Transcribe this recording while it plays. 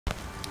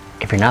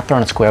If you're not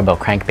throwing a squarebill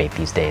crankbait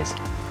these days,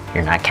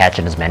 you're not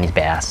catching as many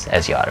bass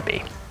as you ought to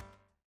be.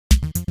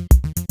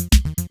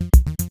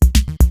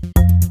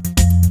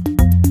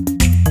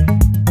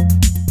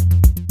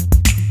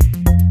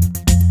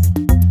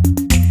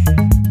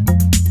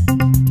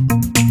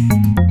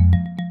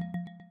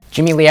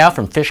 Jimmy Liao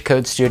from Fish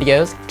Code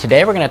Studios.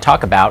 Today we're going to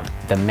talk about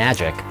the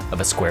magic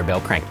of a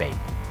squarebill crankbait.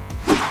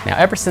 Now,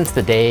 ever since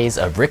the days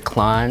of Rick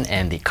Clunn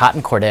and the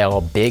Cotton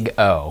Cordell Big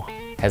O,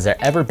 has there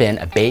ever been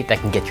a bait that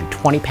can get you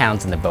 20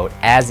 pounds in the boat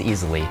as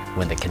easily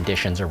when the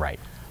conditions are right?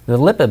 The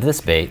lip of this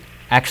bait,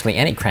 actually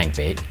any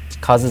crankbait,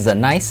 causes a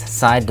nice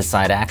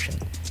side-to-side action,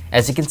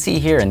 as you can see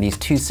here in these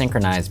two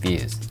synchronized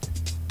views.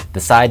 The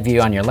side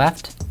view on your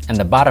left and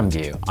the bottom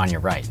view on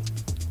your right.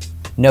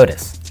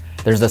 Notice,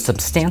 there's a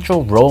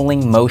substantial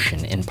rolling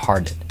motion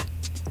imparted.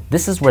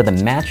 This is where the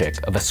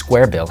magic of a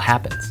squarebill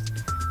happens.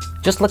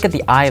 Just look at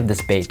the eye of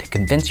this bait to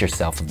convince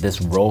yourself of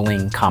this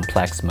rolling,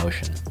 complex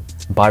motion.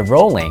 By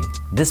rolling,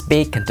 this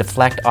bait can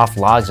deflect off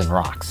logs and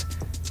rocks,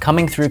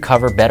 coming through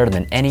cover better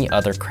than any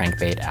other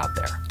crankbait out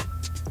there.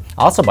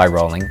 Also by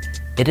rolling,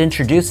 it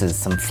introduces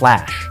some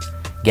flash,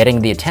 getting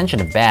the attention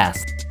of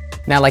bass.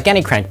 Now, like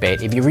any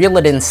crankbait, if you reel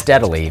it in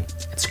steadily,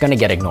 it's going to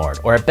get ignored,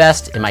 or at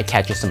best, it might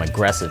catch you some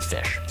aggressive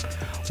fish.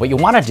 What you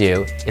want to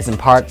do is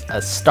impart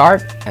a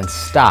start and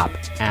stop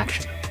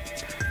action.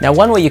 Now,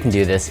 one way you can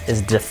do this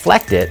is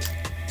deflect it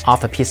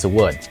off a piece of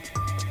wood.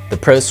 The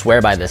pros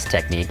swear by this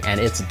technique, and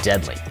it's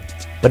deadly.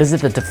 But is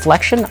it the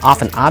deflection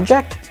off an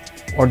object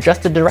or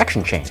just a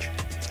direction change?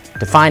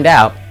 To find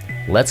out,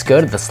 let's go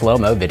to the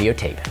slow-mo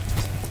videotape.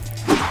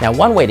 Now,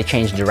 one way to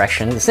change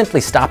direction is simply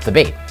stop the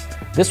bait.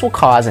 This will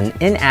cause an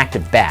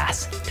inactive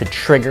bass to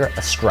trigger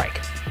a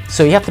strike.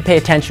 So you have to pay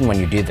attention when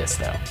you do this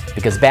though,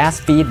 because bass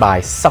feed by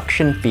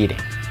suction feeding.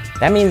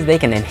 That means they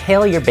can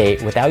inhale your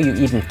bait without you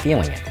even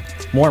feeling it.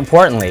 More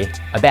importantly,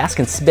 a bass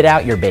can spit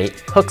out your bait,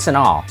 hooks and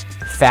all,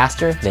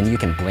 faster than you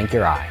can blink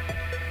your eye.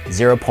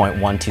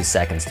 0.12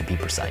 seconds to be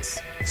precise.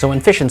 So when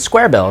fishing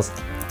squarebills,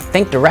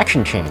 think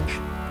direction change,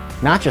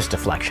 not just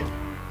deflection.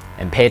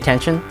 And pay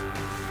attention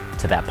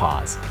to that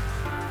pause.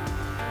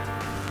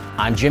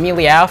 I'm Jimmy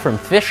Liao from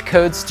Fish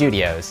Code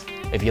Studios.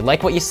 If you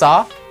like what you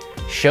saw,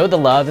 show the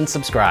love and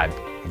subscribe.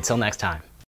 Until next time.